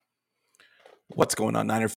What's going on,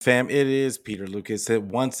 Niner fam? It is Peter Lucas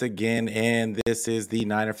once again, and this is the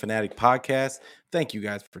Niner Fanatic Podcast. Thank you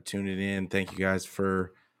guys for tuning in. Thank you guys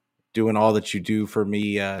for doing all that you do for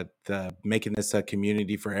me, making this a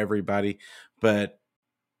community for everybody. But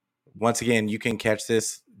once again, you can catch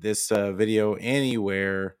this video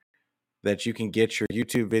anywhere that you can get your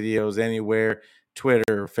YouTube videos, anywhere,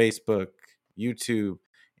 Twitter, Facebook, YouTube,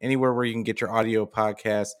 anywhere where you can get your audio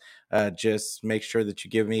podcast. Just make sure that you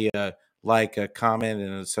give me a like, a comment,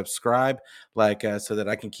 and a subscribe, so that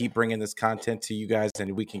I can keep bringing this content to you guys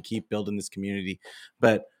and we can keep building this community.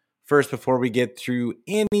 But first, before we get through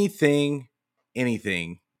anything,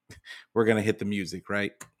 we're going to hit the music,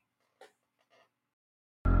 right?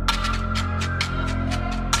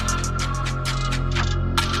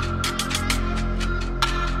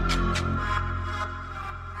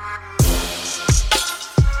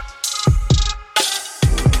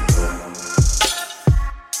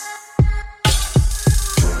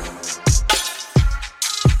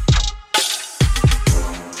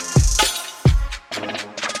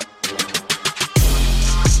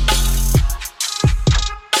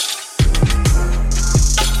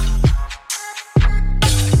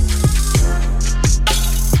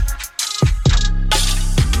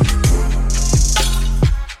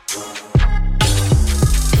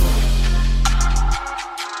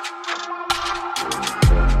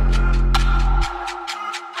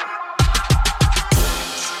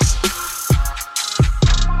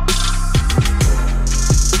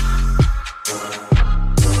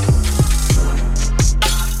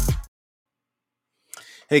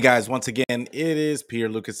 Hey guys, once again, it is Peter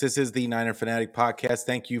Lucas. This is the Niner Fanatic Podcast.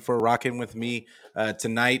 Thank you for rocking with me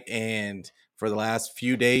tonight and for the last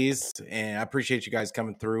few days. And I appreciate you guys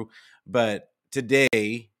coming through. But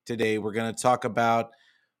today we're going to talk about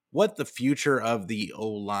what the future of the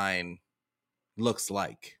O-line looks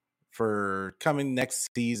like for coming next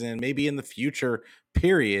season, maybe in the future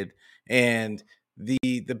period. And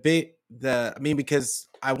because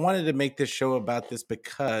I wanted to make this show about this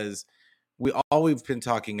because we've been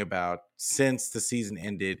talking about since the season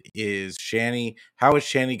ended is Shanny. How is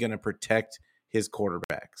Shanny going to protect his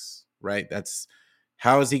quarterbacks? Right? That's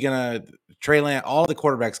how is he going to Trey Lance? All the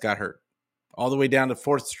quarterbacks got hurt, all the way down to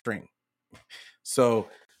fourth string. So,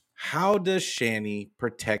 how does Shanny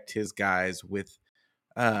protect his guys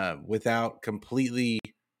without completely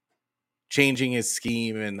changing his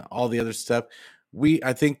scheme and all the other stuff?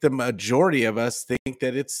 I think the majority of us think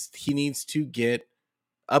that he needs to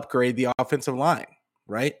upgrade the offensive line,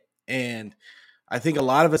 right? And I think a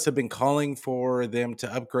lot of us have been calling for them to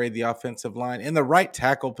upgrade the offensive line and the right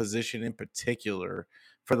tackle position in particular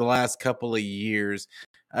for the last couple of years.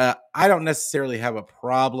 I don't necessarily have a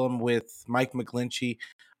problem with Mike McGlinchey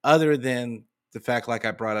other than the fact, like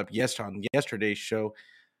I brought up on yesterday's show.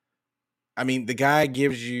 I mean, the guy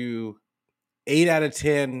gives you 8 out of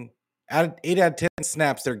 10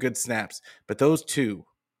 snaps, they're good snaps. But those two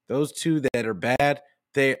that are bad,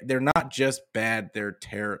 they're not just bad, they're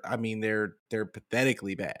they're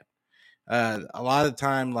pathetically bad. A lot of the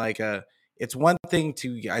time, it's one thing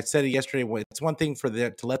I said it yesterday, it's one thing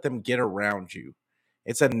to let them get around you.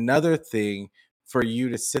 It's another thing for you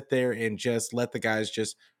to sit there and just let the guys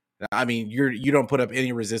you don't put up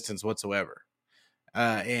any resistance whatsoever.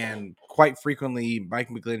 And quite frequently, Mike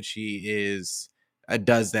McGlinchey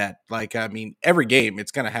does that. Every game,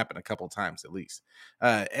 it's going to happen a couple times at least.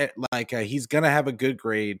 He's going to have a good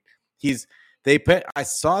grade. I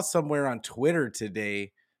saw somewhere on Twitter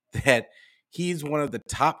today that he's one of the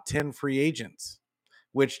top 10 free agents,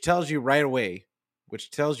 which tells you right away,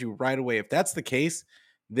 if that's the case,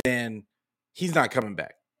 then he's not coming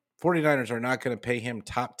back. 49ers are not going to pay him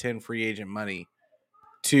top 10 free agent money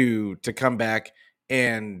to come back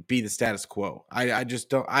and be the status quo. I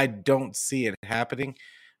don't see it happening.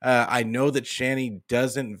 I know that Shanny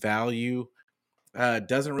doesn't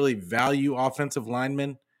really value offensive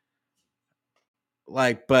linemen.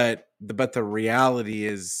 But the reality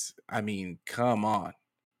is, come on.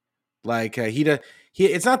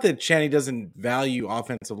 It's not that Shanny doesn't value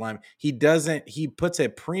offensive linemen. He puts a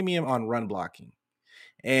premium on run blocking.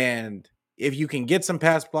 And if you can get some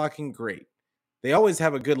pass blocking, great. They always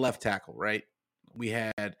have a good left tackle, right? We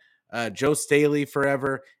had Joe Staley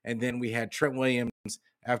forever, and then we had Trent Williams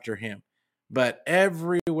after him. But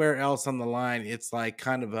everywhere else on the line, it's like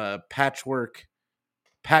kind of a patchwork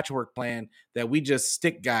plan that we just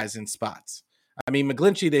stick guys in spots.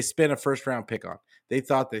 McGlinchey, they spent a first-round pick on. They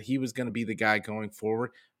thought that he was going to be the guy going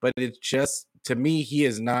forward, but it's just, to me, he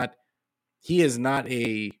is not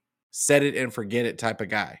a set it and forget it type of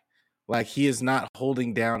guy. He is not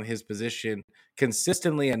holding down his position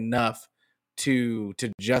consistently enough to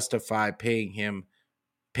justify paying him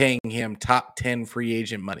top 10 free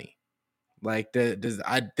agent money. Like I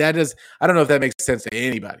don't know if that makes sense to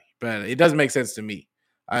anybody, but it doesn't make sense to me.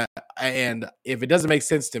 And if it doesn't make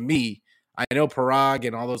sense to me, I know Parag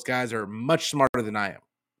and all those guys are much smarter than I am.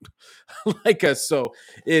 So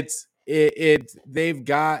they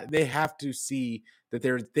have to see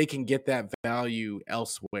that they can get that value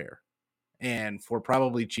elsewhere and for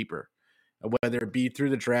probably cheaper, whether it be through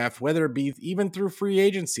the draft, whether it be even through free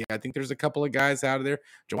agency. I think there's a couple of guys out of there,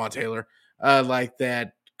 Jawan Taylor, like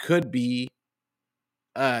that could be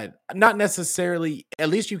not necessarily, at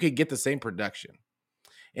least you could get the same production.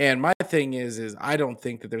 And my thing is I don't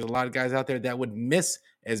think that there's a lot of guys out there that would miss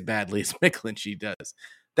as badly as McGlinchey does.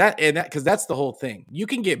 Because that's the whole thing. You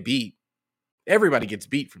can get beat. Everybody gets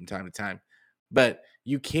beat from time to time, but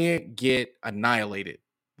you can't get annihilated.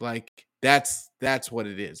 Like that's what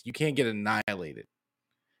it is. You can't get annihilated.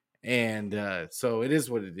 And so it is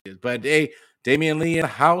what it is. But hey, Damian Lee in the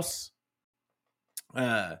house.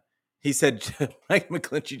 He said Mike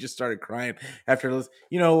McGlinchey just started crying after listening.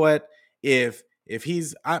 You know what? If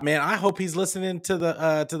he's I hope he's listening to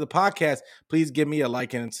the podcast. Please give me a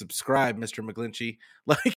like and subscribe, Mr. McGlinchey.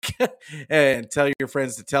 Like, and tell your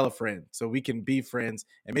friends to tell a friend so we can be friends.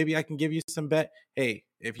 And maybe I can give you some bet. Hey,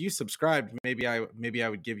 if you subscribed, maybe I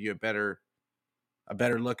would give you a better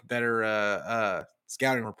look, better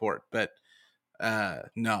scouting report. But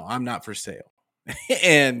no, I'm not for sale.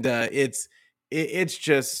 And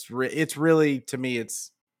it's really, to me,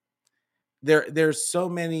 it's there's so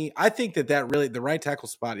many. I think that really the right tackle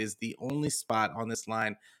spot is the only spot on this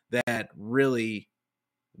line that really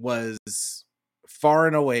was far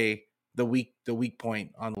and away the weak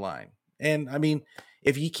point on the line. And I mean,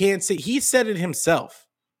 if you can't see, he said it himself.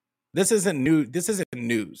 This isn't new. This isn't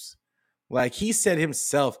news. Like, he said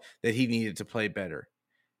himself that he needed to play better.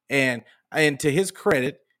 And to his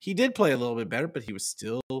credit, he did play a little bit better, but it was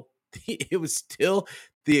still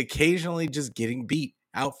the occasionally just getting beat,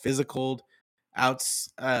 out physicaled,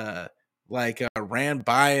 ran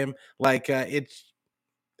by him.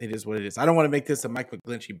 It is what it is. I don't want to make this a Mike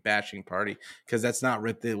McGlinchey bashing party, because that's not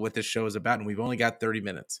what this show is about, and we've only got 30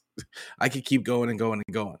 minutes. I could keep going and going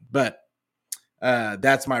and going, but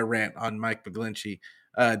that's my rant on Mike McGlinchey.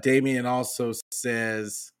 Damian also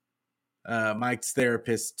says Mike's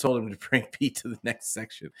therapist told him to bring Pete to the next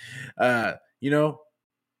section.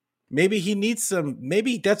 Maybe he needs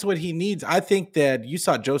maybe that's what he needs. I think that you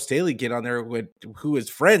saw Joe Staley get on there who is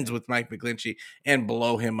friends with Mike McGlinchey, and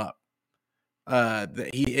blow him up.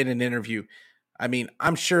 He in an interview. I mean,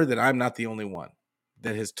 I'm sure that I'm not the only one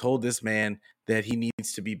that has told this man that he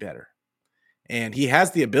needs to be better. And he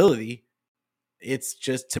has the ability. It's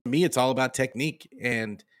just, to me, it's all about technique.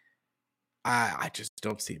 And I just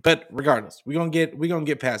don't see it. But regardless, we're gonna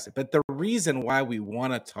get past it. But the reason why we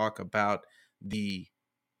want to talk about the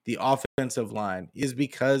offensive line is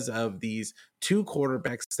because of these two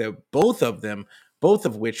quarterbacks that both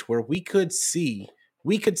of which where we could see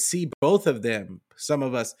both of them. Some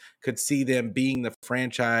of us could see them being the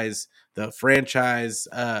franchise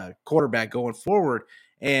quarterback going forward.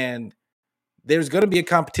 And there's going to be a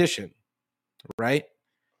competition, right?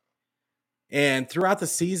 And throughout the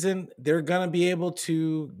season, they're going to be able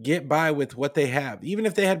to get by with what they have. Even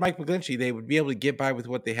if they had Mike McGlinchey, they would be able to get by with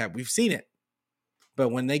what they have. We've seen it. But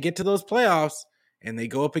when they get to those playoffs and they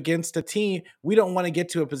go up against a team, we don't want to get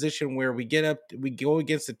to a position where we go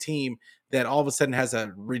against a team that all of a sudden has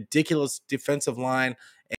a ridiculous defensive line,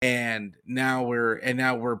 and now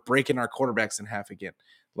we're breaking our quarterbacks in half again.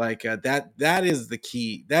 That is the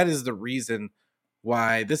key. That is the reason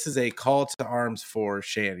why this is a call to arms for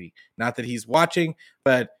Shanny. Not that he's watching,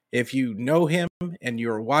 but if you know him and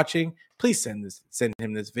you're watching, please send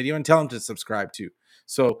him this video and tell him to subscribe too.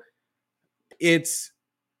 So he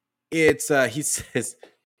says,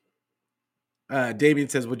 Damian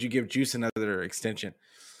says, would you give Juice another extension?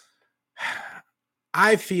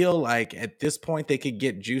 I feel like at this point they could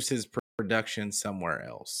get Juice's production somewhere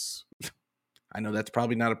else. I know that's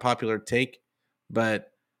probably not a popular take,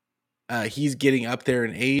 but he's getting up there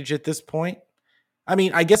in age at this point. I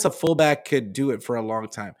mean, I guess a fullback could do it for a long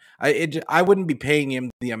time. I wouldn't be paying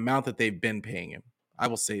him the amount that they've been paying him. I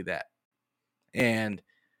will say that. And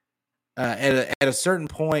at a certain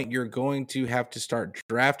point, you're going to have to start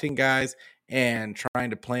drafting guys and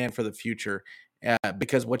trying to plan for the future,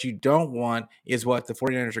 because what you don't want is what the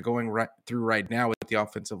 49ers are going through right now with the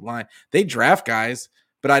offensive line. They draft guys,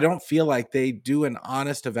 but I don't feel like they do an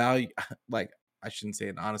honest like, I shouldn't say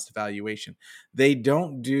an honest evaluation. They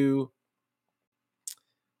don't do.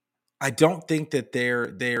 I don't think that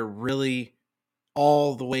they're really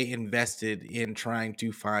all the way invested in trying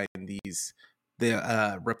to find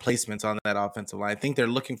the replacements on that offensive line. I think they're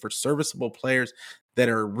looking for serviceable players that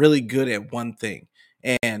are really good at one thing,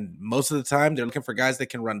 and most of the time they're looking for guys that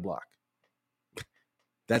can run block.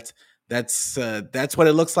 That's that's what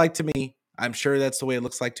it looks like to me. I'm sure that's the way it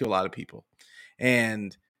looks like to a lot of people,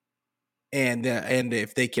 and and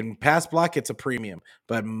if they can pass block, it's a premium.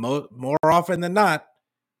 But more often than not,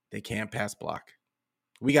 they can't pass block.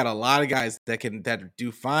 We got a lot of guys that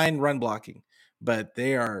do fine run blocking, but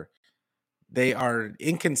they are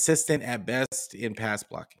inconsistent at best in pass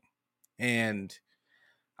blocking. And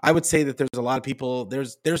I would say that there's a lot of people.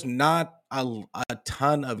 There's not a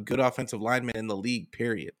ton of good offensive linemen in the league.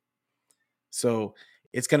 Period. So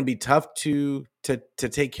it's going to be tough to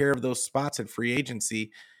take care of those spots in free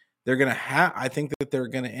agency. They're going to have. I think that they're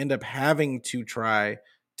going to end up having to try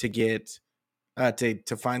to get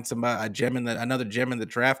to find a gem in another gem in the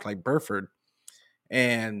draft like Burford,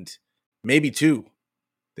 and maybe two.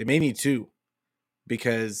 They may need two,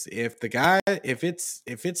 because if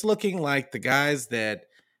it's looking like the guys that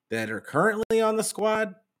are currently on the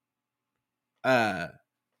squad, I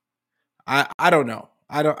don't know.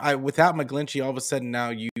 I without McGlinchey, all of a sudden now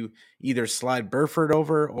you either slide Burford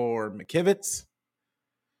over or McKivitz.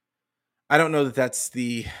 I don't know that that's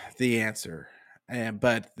the answer,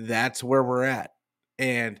 but that's where we're at,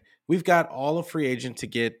 and we've got all of free agent to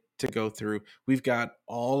go through. We've got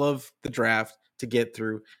all of the draft to get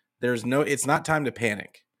through. It's not time to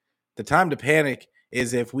panic. The time to panic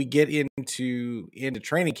is if we get into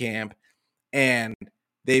training camp and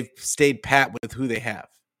they've stayed pat with who they have,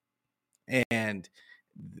 and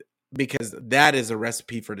because that is a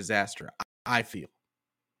recipe for disaster, I feel.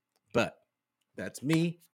 But that's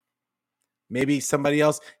me. Maybe somebody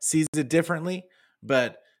else sees it differently,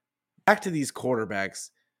 but back to these quarterbacks.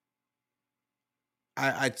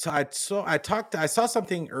 I saw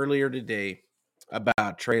something earlier today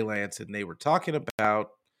about Trey Lance, and they were talking about,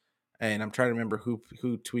 and I'm trying to remember who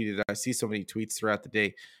tweeted it. I see so many tweets throughout the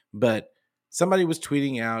day, but somebody was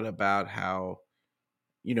tweeting out about how,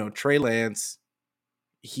 Trey Lance,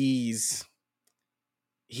 he's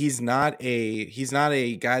not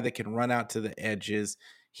a guy that can run out to the edges.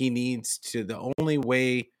 He needs to. The only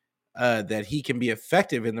way that he can be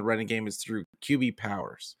effective in the running game is through QB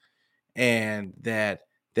powers, and that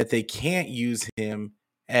they can't use him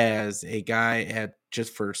as a guy at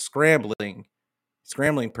just for scrambling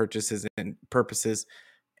purchases and purposes.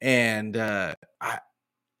 And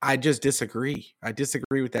I just disagree. I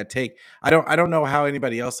disagree with that take. I don't know how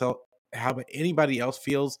anybody else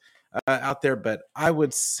feels out there, but I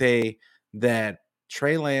would say that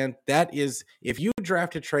Trey Lance, that is, if you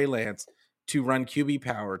drafted Trey Lance to run QB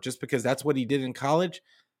power just because that's what he did in college,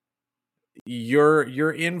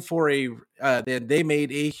 you're in for they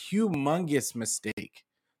made a humongous mistake.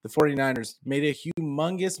 The 49ers made a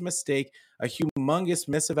humongous mistake, a humongous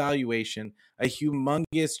misevaluation, a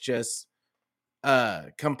humongous just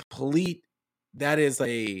complete that is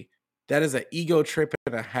an ego trip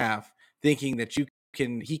and a half, thinking that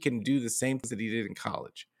he can do the same things that he did in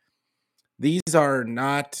college. These are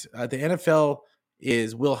not the NFL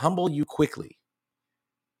will humble you quickly.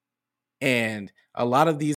 And a lot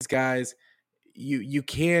of these guys, you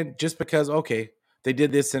can't, just because, okay, they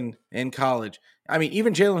did this in college. I mean,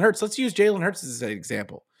 even Jalen Hurts, let's use Jalen Hurts as an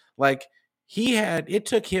example. Like, it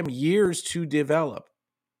took him years to develop.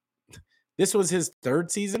 This was his third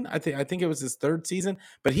season. I think it was his third season,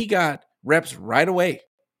 but he got reps right away.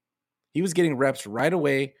 He was getting reps right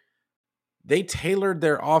away. They tailored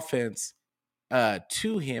their offense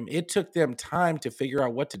to him. It took them time to figure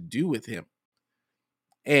out what to do with him.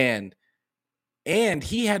 And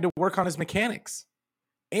he had to work on his mechanics.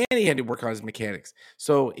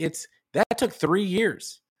 So that took 3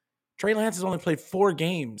 years. Trey Lance has only played 4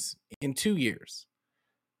 games in 2 years.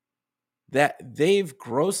 That they've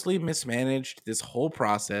grossly mismanaged this whole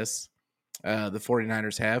process. The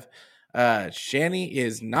 49ers have. Shanny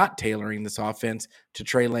is not tailoring this offense to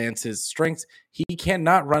Trey Lance's strengths. He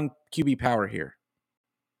cannot run QB power here.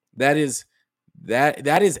 That is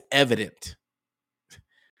evident.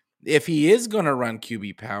 If he is going to run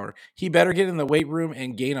QB power, he better get in the weight room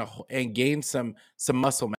and gain some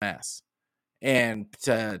muscle mass, and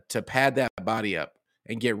to pad that body up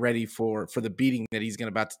and get ready for the beating that he's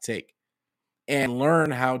about to take, and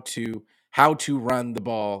learn how to run the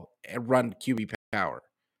ball and run QB power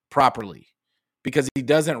properly, because he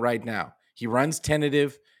doesn't right now. He runs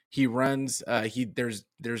tentative. He runs.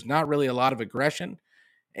 There's not really a lot of aggression,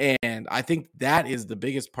 and I think that is the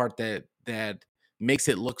biggest part that makes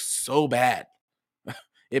it look so bad.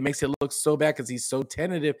 it makes it look so bad because he's so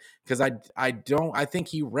tentative. Because I think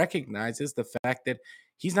he recognizes the fact that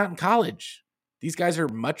he's not in college. These guys are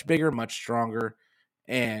much bigger, much stronger,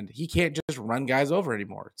 and he can't just run guys over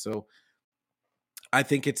anymore. So I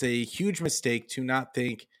think it's a huge mistake to not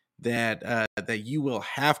think that that you will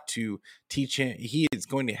have to teach him. He is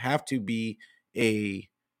going to have to be a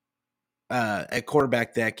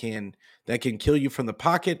quarterback that can kill you from the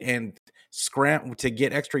pocket and scram to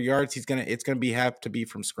get extra yards. It's gonna have to be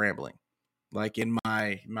from scrambling, like in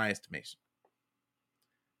my estimation.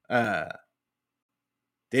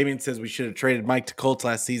 Damien says we should have traded Mike to Colts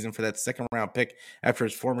last season for that second round pick after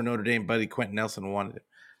his former Notre Dame buddy Quentin Nelson wanted it.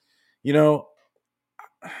 You know,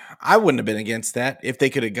 I wouldn't have been against that if they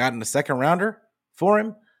could have gotten a second rounder for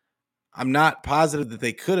him. I'm not positive that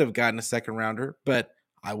they could have gotten a second rounder, but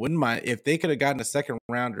I wouldn't mind if they could have gotten a second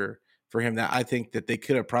rounder for him. That I think that they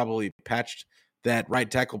could have probably patched that right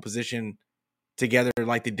tackle position together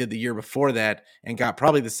like they did the year before that and got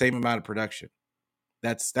probably the same amount of production.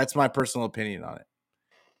 That's my personal opinion on it.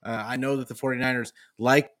 I know that the 49ers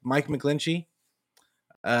like Mike McGlinchey,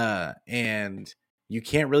 and you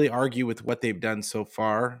can't really argue with what they've done so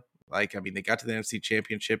far. Like, I mean, they got to the NFC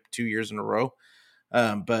Championship 2 years in a row,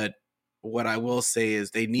 but what I will say is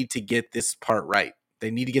they need to get this part right. They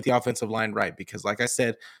need to get the offensive line right because, like I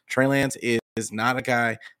said, Trey Lance is not a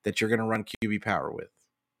guy that you're going to run QB power with.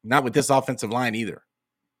 Not with this offensive line either.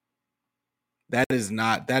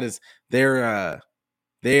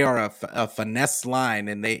 They are a finesse line,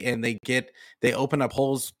 and they open up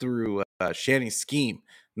holes through Shanny's scheme,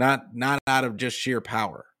 not out of just sheer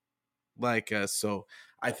power. So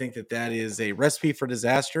I think that is a recipe for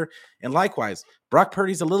disaster. And likewise, Brock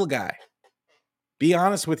Purdy's a little guy. Be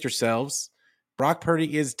honest with yourselves. Brock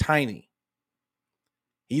Purdy is tiny.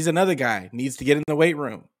 He's another guy, needs to get in the weight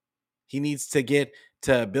room. He needs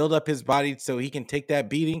to build up his body so he can take that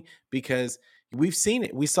beating because we've seen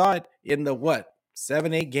it. We saw it in the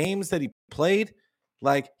 7-8 games that he played.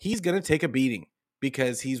 Like, he's going to take a beating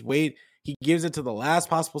because he gives it to the last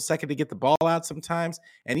possible second to get the ball out sometimes,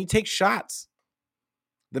 and he takes shots.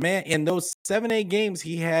 The man in those 7-8 games,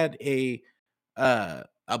 he had a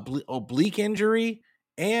oblique injury,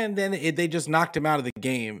 and then they just knocked him out of the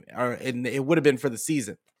game, and it would have been for the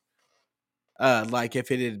season. Like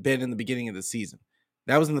if it had been in the beginning of the season.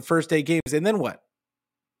 That was in the first 8 games. And then what?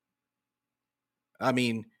 I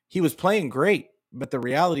mean, he was playing great, but the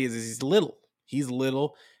reality is he's little. He's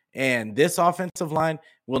little, and this offensive line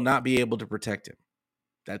will not be able to protect him.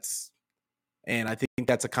 And I think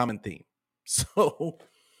that's a common theme. So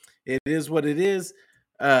it is what it is.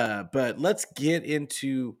 But let's get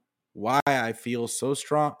into why I feel so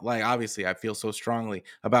strong. Like, obviously, I feel so strongly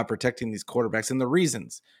about protecting these quarterbacks and the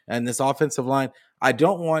reasons. And this offensive line, I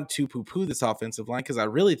don't want to poo-poo this offensive line because I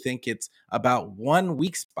really think it's about one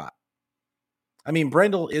weak spot. I mean,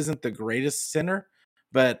 Brendel isn't the greatest center,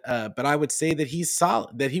 but I would say that he's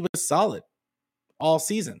solid. That he was solid all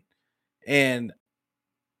season, and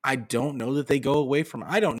I don't know that they go away from.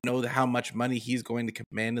 I don't know how much money he's going to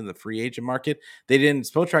command in the free agent market.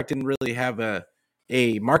 Spotrac didn't really have a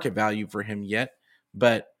market value for him yet,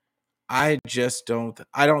 but I just don't.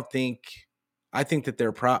 I think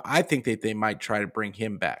that they might try to bring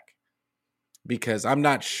him back because I'm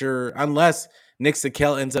not sure unless Nick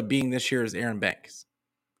Sakel ends up being this year's Aaron Banks,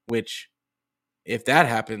 which if that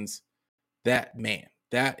happens,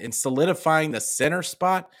 and solidifying the center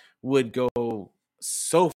spot would go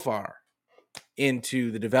so far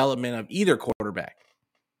into the development of either quarterback.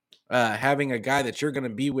 Having a guy that you're going to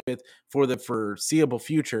be with for the foreseeable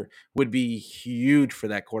future would be huge for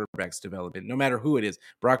that quarterback's development, no matter who it is,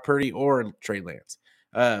 Brock Purdy or Trey Lance.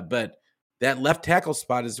 But that left tackle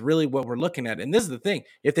spot is really what we're looking at. And this is the thing.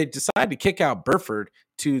 If they decide to kick out Burford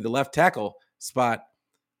to the left tackle spot,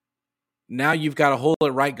 now you've got a hole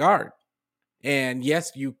at right guard. And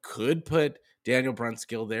yes, you could put Daniel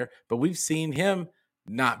Brunskill there, but we've seen him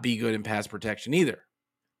not be good in pass protection either.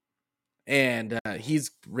 And he's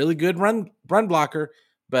really good run blocker,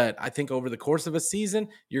 but I think over the course of a season,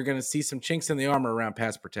 you're going to see some chinks in the armor around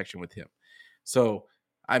pass protection with him. So,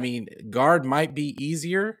 I mean, guard might be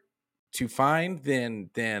easier to find than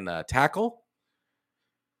tackle.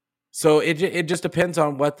 So it just depends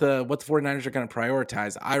on what the 49ers are going to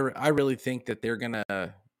prioritize. I really think that they're going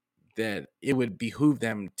to that it would behoove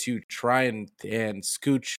them to try and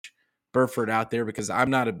scooch Burford out there because I'm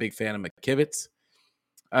not a big fan of McKivitz.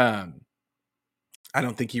 I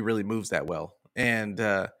don't think he really moves that well. And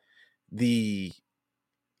but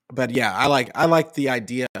yeah, I like the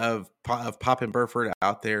idea of popping Burford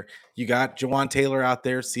out there. You got Jawan Taylor out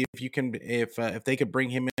there. See if you can if they could bring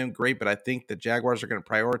him in, great. But I think the Jaguars are going to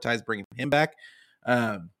prioritize bringing him back.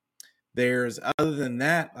 Um, there's other than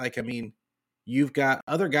that, like I mean, you've got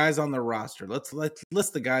other guys on the roster. Let's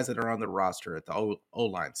list the guys that are on the roster at the O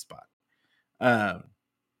line spot. Um,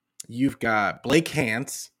 you've got Blake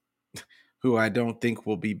Hance, who I don't think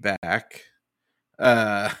will be back.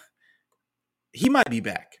 Uh, he might be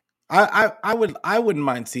back. I wouldn't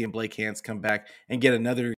mind seeing Blake Hance come back and get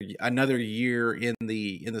another year in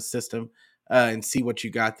the system and see what you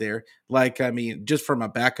got there. Like I mean, just from a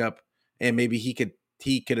backup, and maybe he could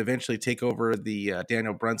eventually take over the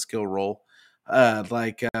Daniel Brunskill role.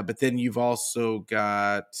 But then you've also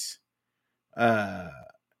got uh,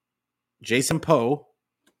 Jason Poe,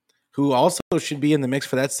 who also should be in the mix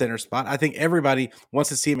for that center spot. I think everybody wants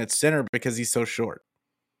to see him at center because he's so short.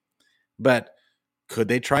 But could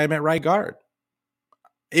they try him at right guard?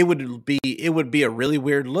 It would be a really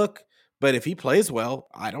weird look, but if he plays well,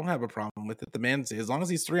 I don't have a problem with it. The man's as long as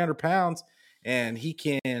he's 300 pounds and he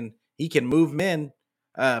can move men.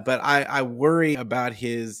 But I worry about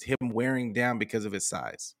him wearing down because of his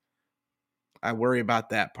size. I worry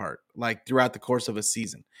about that part. Like throughout the course of a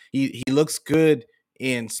season, he looks good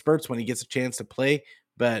in spurts when he gets a chance to play,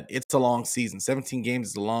 but it's a long season. 17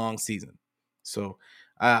 games is a long season, so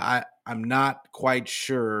I'm not quite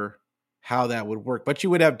sure how that would work. But you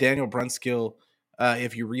would have Daniel Brunskill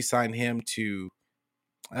if you re-sign him to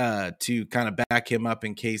kind of back him up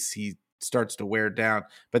in case he starts to wear down.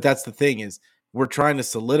 But that's the thing is we're trying to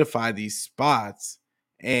solidify these spots,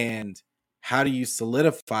 and how do you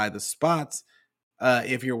solidify the spots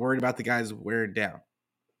if you're worried about the guys wearing down?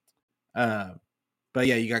 Uh, but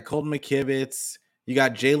yeah, you got Colton McKivitz, you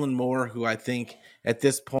got Jalen Moore, who I think at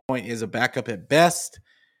this point is a backup at best.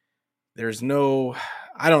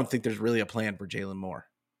 I don't think there's really a plan for Jalen Moore.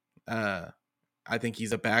 Uh, I think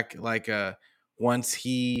he's a back once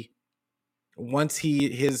he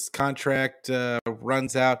his contract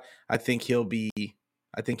runs out, I think he'll be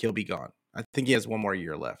gone. I think he has one more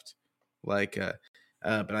year left. But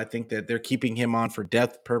I think that they're keeping him on for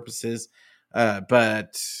depth purposes.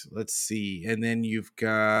 But let's see, and then you've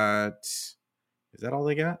got is that all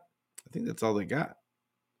they got? I think that's all they got.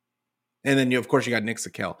 And then of course you got Nick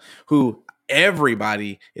Sakel, who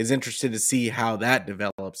everybody is interested to see how that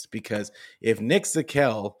develops, because if Nick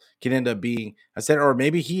Sakel can end up being, or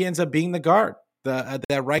maybe he ends up being the guard,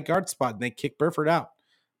 that right guard spot, and they kick Burford out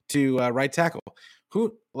to right tackle.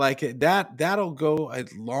 Who like that'll go a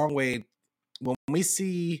long way when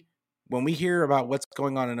we hear about what's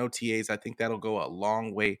going on in OTAs. I think that'll go a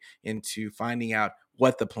long way into finding out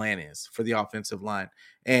what the plan is for the offensive line,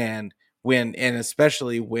 and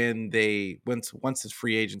especially once his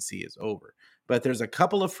free agency is over. But there's a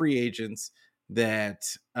couple of free agents that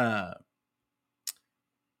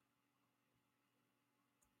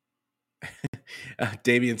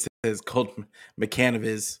Damian says Colt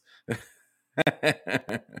McCanavis.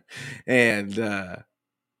 and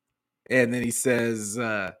then he says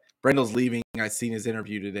Brendel's leaving. I seen his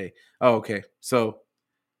interview today. Oh, okay. So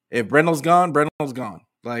if Brendel's gone, Brendel's gone.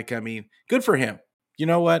 Like, I mean, good for him. You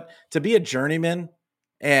know what? To be a journeyman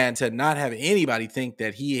and to not have anybody think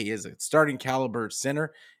that he is a starting caliber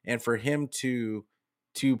center, and for him to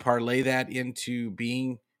parlay that into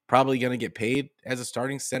being probably going to get paid as a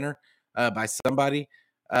starting center by somebody,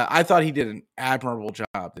 I thought he did an admirable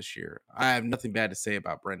job this year. I have nothing bad to say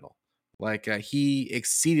about Brendel. Like he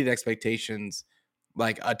exceeded expectations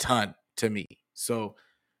like a ton to me. So,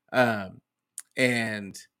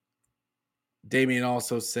 and Damien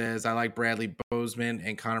also says, I like Bradley Bozeman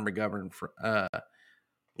and Connor McGovern.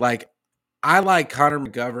 Like, I like Connor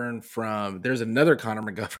McGovern there's another Connor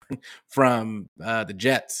McGovern from the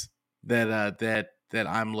Jets that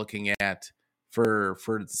I'm looking at for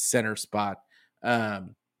the center spot. A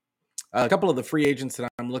couple of the free agents that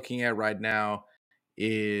I'm looking at right now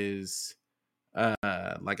is,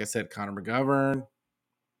 like I said, Connor McGovern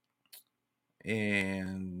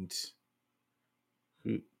and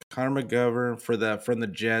Connor McGovern from the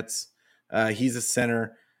Jets. He's a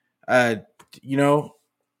center. You know,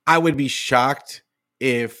 I would be shocked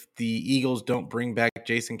if the Eagles don't bring back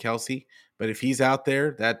Jason Kelce, but if he's out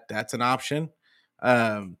there, that's an option.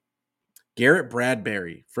 Garrett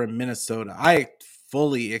Bradbury from Minnesota. I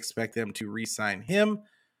fully expect them to re-sign him,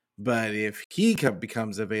 but if he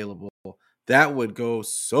becomes available, that would go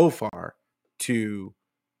so far to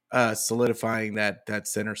solidifying that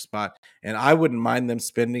center spot, and I wouldn't mind them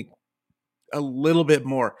spending a little bit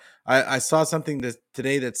more. I saw something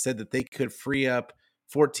today that said that they could free up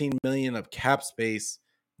 14 million of cap space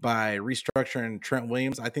by restructuring Trent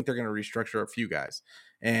Williams. I think they're going to restructure a few guys,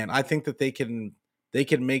 and I think that they can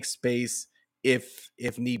make space if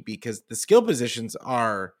need be, because the skill positions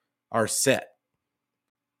are set.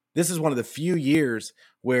 this is one of the few years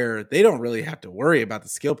where they don't really have to worry about the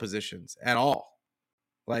skill positions at all.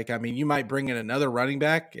 Like, I mean, you might bring in another running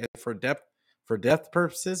back for depth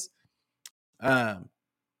purposes. Um,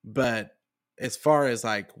 but as far as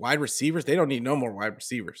like wide receivers, they don't need no more wide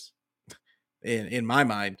receivers. In my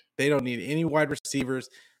mind, they don't need any wide receivers.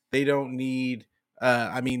 They don't need.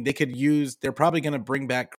 I mean, they could use. They're probably going to bring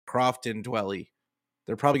back Croft and Dwelly.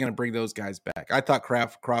 They're probably going to bring those guys back. I thought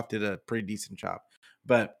Croft did a pretty decent job,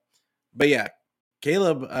 but yeah,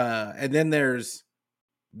 Caleb. And then there is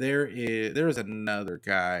another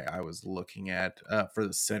guy I was looking at for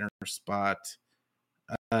the center spot.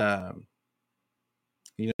 Um,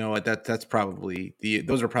 you know what? That's probably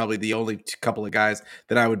those are probably the only couple of guys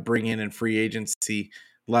that I would bring in free agency.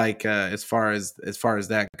 Like as far as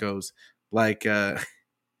that goes, like oh,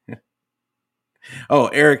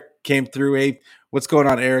 Eric came through. Hey, what's going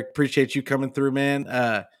on, Eric? Appreciate you coming through, man.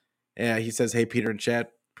 Yeah, he says, hey, Peter and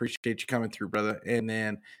chat. Appreciate you coming through, brother. And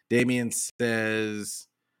then Damien says,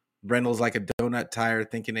 Brendel's like a donut tire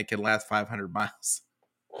thinking it can last 500 miles.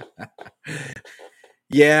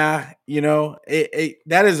 Yeah, you know,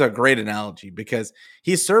 that is a great analogy because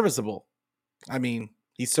he's serviceable. I mean,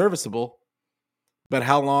 he's serviceable, but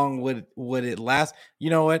how long would it last? You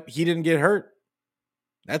know what? He didn't get hurt.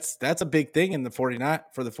 That's a big thing in the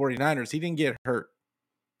 49ers. He didn't get hurt.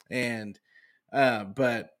 And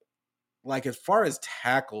but like as far as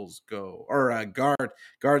tackles go or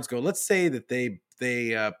guards go, let's say that they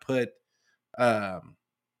put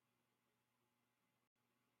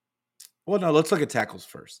well, no, let's look at tackles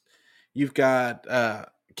first. You've got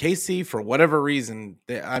KC for whatever reason.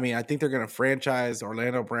 I think they're going to franchise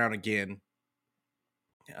Orlando Brown again.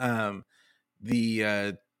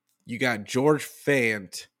 You got George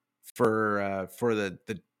Fant for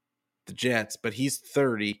the Jets, but he's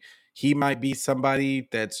 30. He might be somebody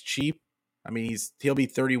that's cheap. I mean, he'll be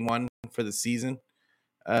 31 for the season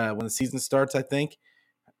when the season starts, I think.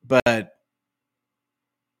 But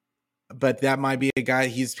that might be a guy.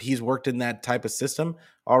 He's worked in that type of system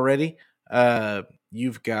already.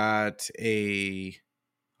 You've got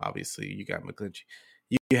obviously you got McGlinchey.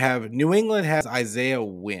 You have New England has Isaiah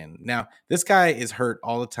Wynn. Now this guy is hurt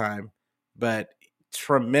all the time, but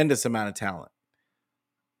tremendous amount of talent.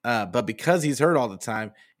 But because he's hurt all the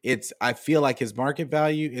time, I feel like his market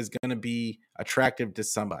value is going to be attractive to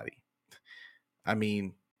somebody. I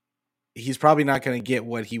mean, he's probably not going to get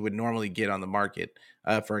what he would normally get on the market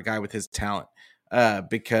for a guy with his talent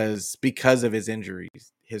because of his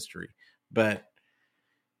injuries history. But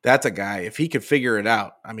that's a guy, if he could figure it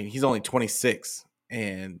out. I mean, he's only 26,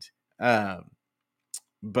 and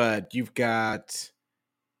but you've got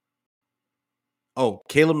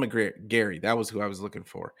Caleb McGarry. That was who I was looking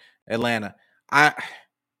for. Atlanta.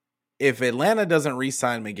 If Atlanta doesn't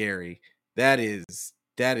re-sign McGarry, that is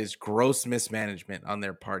gross mismanagement on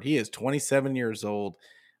their part. He is 27 years old.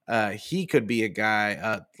 He could be a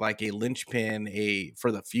guy like a linchpin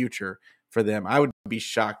for the future for them. I would be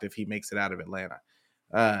shocked if he makes it out of Atlanta.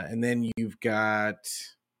 And then you've got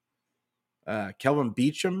Kelvin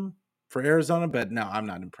Beachum for Arizona, but no, I'm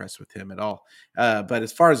not impressed with him at all. But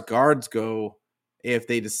as far as guards go, if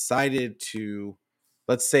they decided to,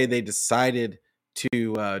 let's say they decided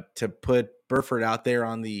to put Burford out there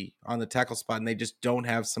on the tackle spot, and they just don't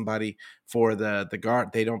have somebody for the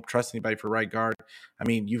guard. They don't trust anybody for right guard. I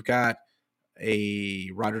mean, you've got a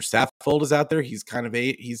Roger Saffold is out there. He's kind of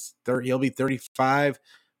he's 30. He'll be 35,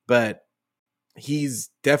 but he's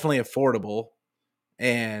definitely affordable.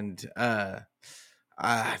 And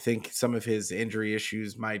I think some of his injury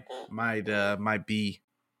issues might be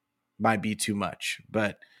too much.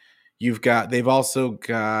 But they've also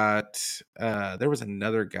got there was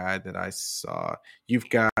another guy that I saw. You've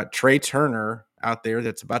got Trey Turner out there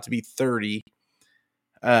that's about to be 30.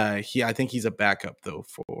 I think he's a backup though,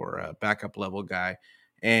 for a backup level guy.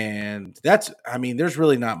 And there's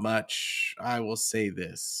really not much. I will say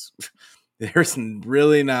this. There's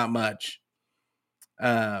really not much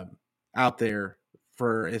out there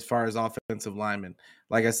for as far as offensive linemen.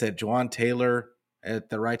 Like I said, Juwan Taylor at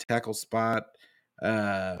the right tackle spot.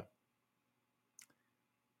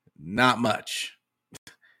 Not much.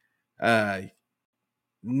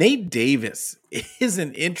 Nate Davis is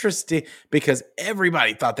an interesting because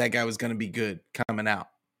everybody thought that guy was going to be good coming out,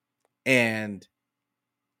 and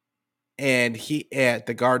he at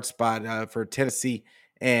the guard spot for Tennessee,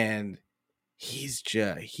 and he's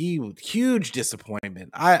huge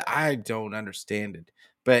disappointment. I don't understand it,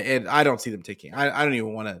 but I don't see them taking. I don't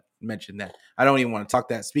even want to mention that. I don't even want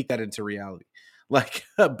to speak that into reality. Like,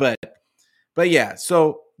 but yeah.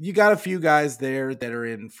 So you got a few guys there that are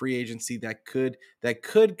in free agency that could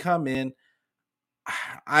come in.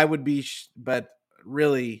 I would be, but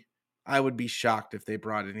really, I would be shocked if they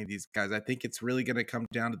brought any of these guys. I think it's really going to come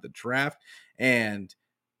down to the draft, and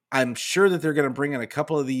I'm sure that they're going to bring in a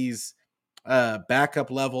couple of these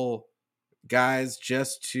backup level guys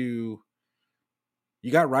just to.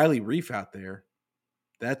 You got Riley Reef out there.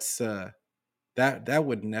 That's that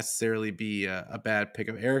wouldn't necessarily be a bad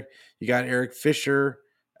pickup. You got Eric Fisher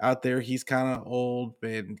out there. He's kind of old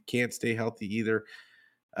and can't stay healthy either.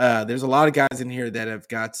 There's a lot of guys in here that have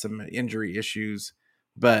got some injury issues,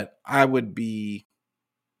 but I would be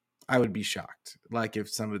shocked. Like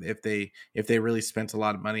if they really spent a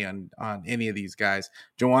lot of money on any of these guys.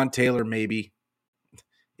 Jawan Taylor maybe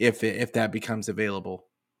if that becomes available.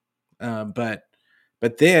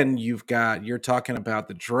 But then you're talking about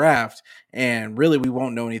the draft, and really we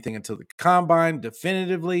won't know anything until the combine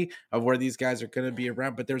definitively of where these guys are going to be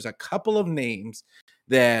around. But there's a couple of names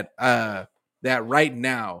that that right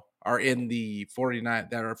now are in the 49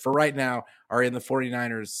 that are for right now are in the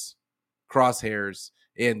 49ers crosshairs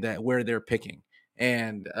in that where they're picking.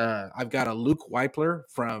 And I've got a Luke Weipler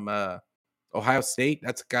from Ohio State.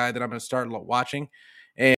 That's a guy that I'm going to start watching.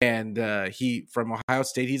 And he from Ohio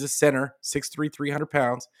State, he's a center, 6'3", 300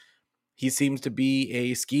 pounds. He seems to be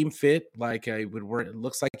a scheme fit. Like would work. It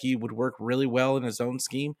looks like he would work really well in his own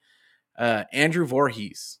scheme. Andrew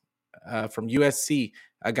Voorhees from USC,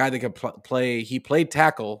 a guy that could play. He played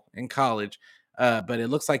tackle in college, but it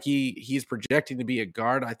looks like he's projecting to be a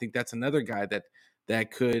guard. I think that's another guy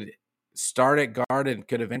that could start at guard and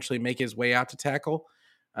could eventually make his way out to tackle.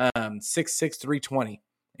 6'6", 320.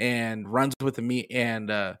 And runs with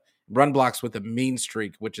run blocks with a mean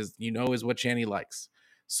streak, which is is what Shanny likes.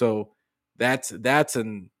 So that's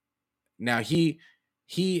now he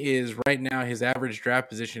is right now his average draft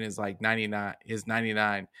position is like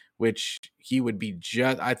 99, which he would be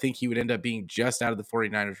I think he would end up being just out of the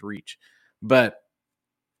 49ers reach. But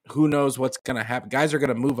who knows what's going to happen? Guys are going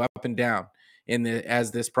to move up and down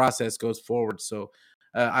as this process goes forward. So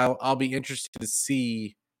I'll be interested to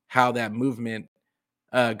see how that movement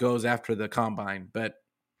goes after the combine. But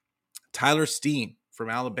Tyler Steen from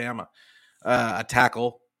Alabama, a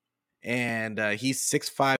tackle, and he's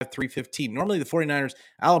 6'5", 315. Normally the 49ers,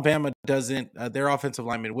 Alabama doesn't, their offensive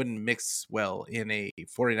lineman wouldn't mix well in a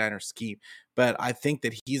 49er scheme, but I think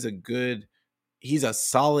that he's a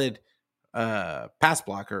solid pass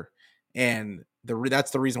blocker, and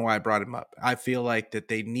that's the reason why I brought him up. I feel like that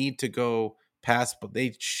they need to go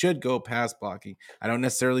they should go pass blocking. I don't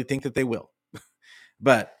necessarily think that they will.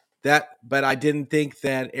 But I didn't think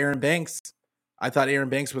that I thought Aaron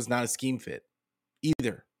Banks was not a scheme fit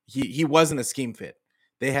either. He wasn't a scheme fit.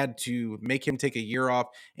 They had to make him take a year off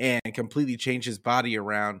and completely change his body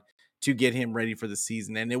around to get him ready for the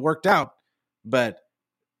season. And it worked out. But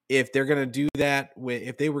if they're going to do that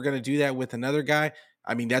if they were going to do that with another guy,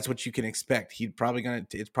 I mean, that's what you can expect.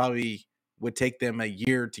 It's probably would take them a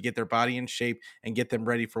year to get their body in shape and get them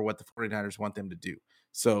ready for what the 49ers want them to do.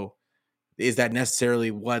 So is that necessarily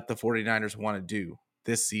what the 49ers want to do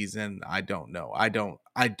this season? I don't know. I don't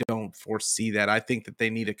foresee that. I think that they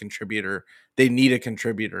need a contributor. They need a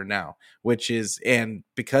contributor now, and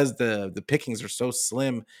because the pickings are so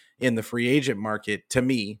slim in the free agent market, to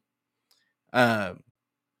me, I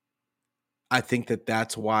think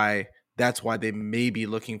that's why they may be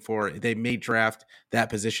they may draft that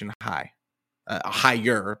position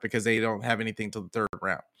higher because they don't have anything till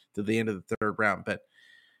the end of the third round.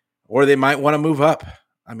 Or they might want to move up.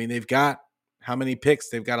 I mean, they've got how many picks?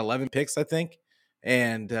 They've got 11 picks, I think.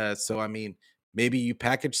 And so, I mean, maybe you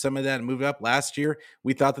package some of that and move up. Last year,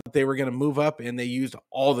 we thought that they were going to move up, and they used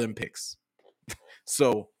all them picks.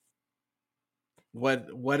 So, what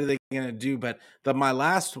are they going to do? But my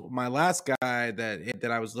last guy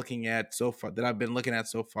that I was looking at so far, that I've been looking at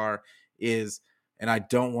so far is, and I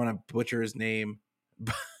don't want to butcher his name,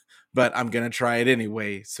 but I'm going to try it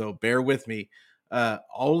anyway. So bear with me.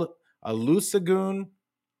 Olusegun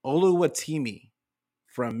Oluwatimi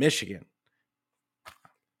from Michigan.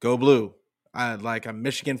 Go Blue. I'm a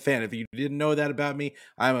Michigan fan. If you didn't know that about me,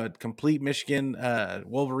 I'm a complete Michigan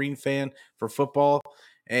Wolverine fan for football.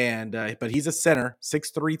 And but he's a center,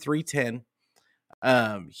 6'3", 310.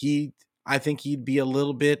 I think he'd be a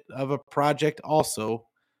little bit of a project also,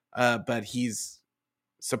 but he's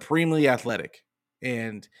supremely athletic.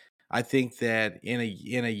 And I think that in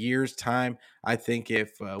a year's time, I think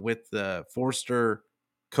if with Forster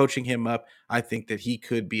coaching him up, I think that he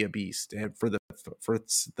could be a beast and for the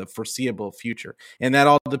foreseeable future. And that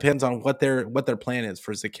all depends on what their plan is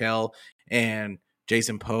for Zakelj and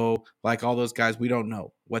Jason Poe, like all those guys. We don't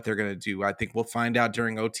know what they're going to do. I think we'll find out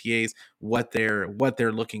during OTAs what they're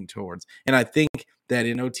looking towards. And I think that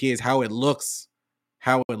in OTAs, how it looks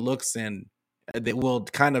how it looks, and that will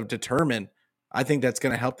kind of determine. I think that's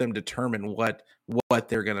going to help them determine what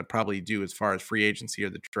they're going to probably do as far as free agency or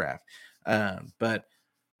the draft. But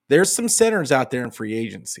there's some centers out there in free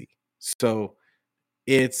agency, so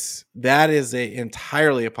that is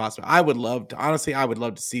entirely a possible. I would love to, honestly, I would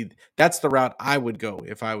love to see, that's the route I would go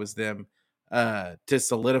if I was them, to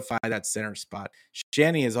solidify that center spot.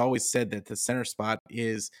 Shanny has always said that the center spot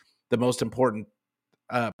is the most important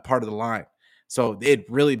part of the line. So it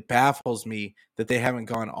really baffles me that they haven't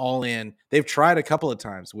gone all in. They've tried a couple of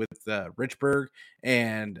times with Richburg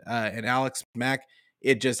and Alex Mack.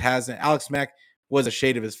 It just hasn't. Alex Mack was a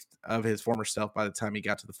shade of his former self by the time he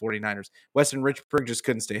got to the 49ers. Weston Richburg just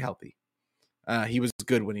couldn't stay healthy. He was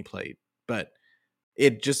good when he played, but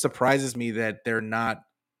it just surprises me that they're not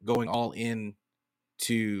going all in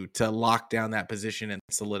to lock down that position and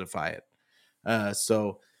solidify it.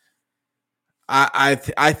 So I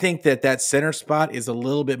think that center spot is a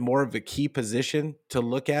little bit more of a key position to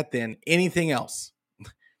look at than anything else,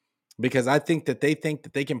 because I think that they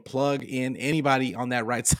can plug in anybody on that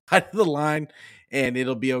right side of the line and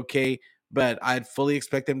it'll be okay. But I'd fully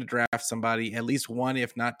expect them to draft somebody, at least one,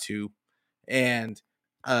 if not two, and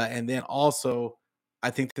then also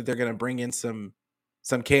I think that they're going to bring in some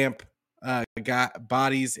camp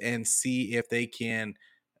bodies and see if they can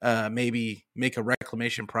maybe make a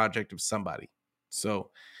reclamation project of somebody. So,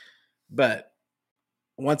 but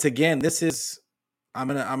once again, this is, I'm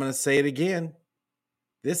gonna say it again.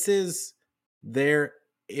 This is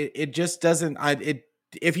it just doesn't,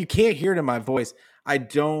 if you can't hear it in my voice, I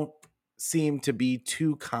don't seem to be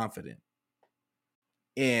too confident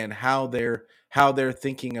in how they're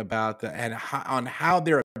thinking about on how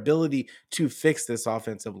their ability to fix this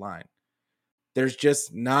offensive line. There's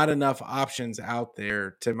just not enough options out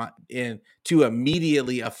there to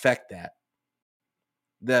immediately affect that.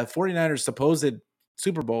 The 49ers supposed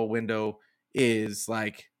Super Bowl window is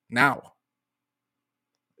like now.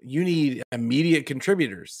 You need immediate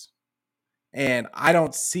contributors. And I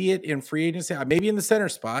don't see it in free agency. Maybe in the center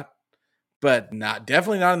spot, but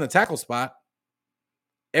definitely not in the tackle spot.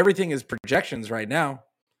 Everything is projections right now.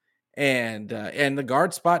 And the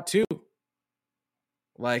guard spot too.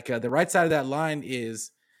 Like the right side of that line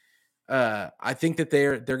is I think that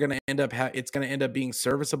they're going to end up it's going to end up being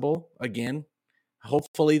serviceable again.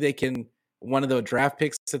 Hopefully they can, one of the draft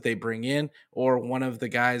picks that they bring in, or one of the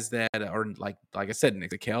guys that are like I said,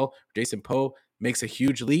 Nick Kell, Jason Poe makes a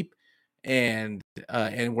huge leap, and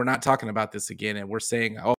we're not talking about this again, and we're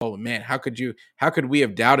saying, oh man, how could we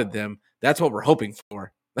have doubted them? That's what we're hoping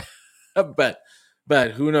for. but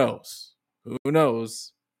who knows?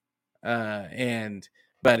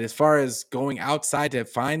 But as far as going outside to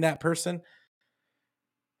find that person,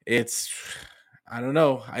 I don't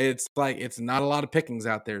know. It's like it's not a lot of pickings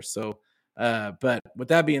out there. So, but with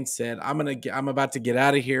that being said, I'm about to get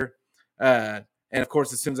out of here. And of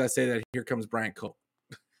course, as soon as I say that, here comes Brian Cole.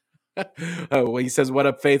 Well, he says, "What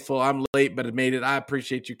up, faithful? I'm late, but I made it. I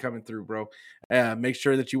appreciate you coming through, bro. Make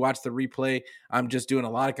sure that you watch the replay. I'm just doing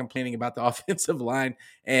a lot of complaining about the offensive line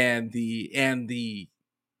and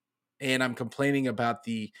I'm complaining about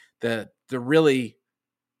the really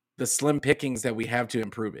the slim pickings that we have to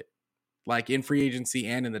improve it, like in free agency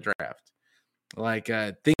and in the draft. Like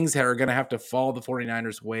things that are going to have to fall the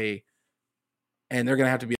 49ers way, and they're going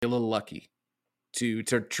to have to be a little lucky to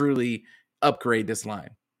truly upgrade this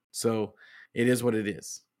line. So it is what it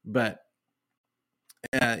is. But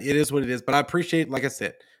it is what it is. But I appreciate, like I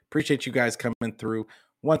said, appreciate you guys coming through.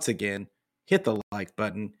 Once again, hit the like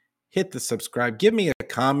button, hit the subscribe, give me a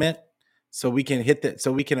comment so we can hit that, so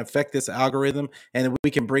we can affect this algorithm, and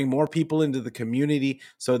we can bring more people into the community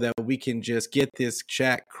so that we can just get this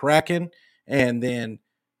chat cracking. And then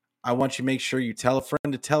I want you to make sure you tell a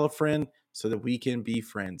friend to tell a friend so that we can be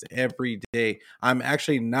friends every day. I'm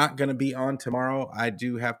actually not going to be on tomorrow. I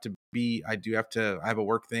have a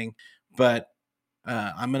work thing, but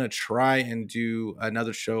I'm going to try and do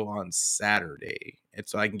another show on Saturday, and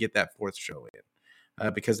so I can get that fourth show in.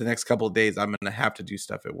 Because the next couple of days I'm going to have to do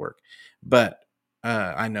stuff at work. But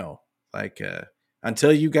I know, like, until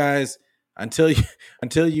we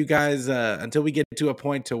get to a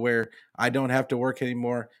point to where I don't have to work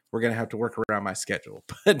anymore, we're going to have to work around my schedule.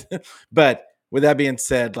 But with that being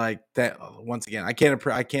said, like that, once again, I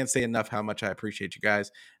can't say enough how much I appreciate you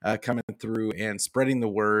guys coming through and spreading the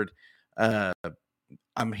word. I'm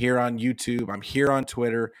here on YouTube. I'm here on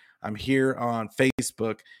Twitter. I'm here on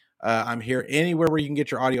Facebook. I'm here anywhere where you can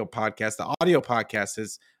get your audio podcast. The audio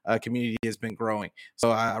podcast community has been growing.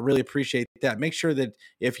 So I really appreciate that. Make sure that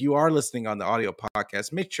if you are listening on the audio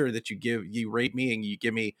podcast, make sure that you rate me and you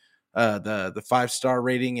give me the 5-star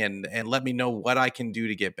rating and let me know what I can do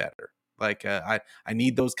to get better. Like I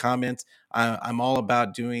need those comments. I'm all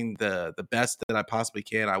about doing the best that I possibly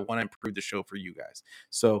can. I want to improve the show for you guys.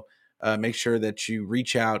 So make sure that you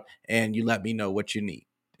reach out and you let me know what you need.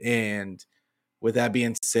 And with that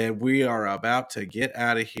being said, we are about to get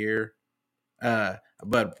out of here.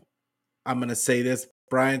 But I'm gonna say this.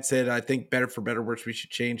 Brian said, I think better for better worse, we should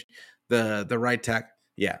change the right tack.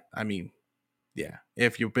 Yeah, I mean, yeah.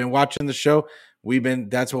 If you've been watching the show,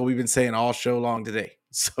 that's what we've been saying all show long today.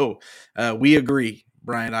 So we agree,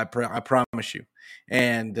 Brian. I promise you.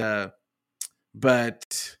 And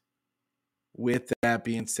but with that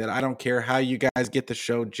being said, I don't care how you guys get the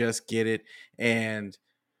show, just get it. And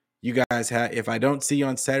you guys have, if I don't see you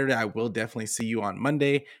on Saturday, I will definitely see you on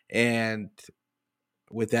Monday. And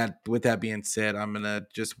with that being said,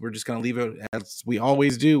 we're just gonna leave it as we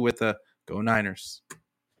always do with a Go Niners.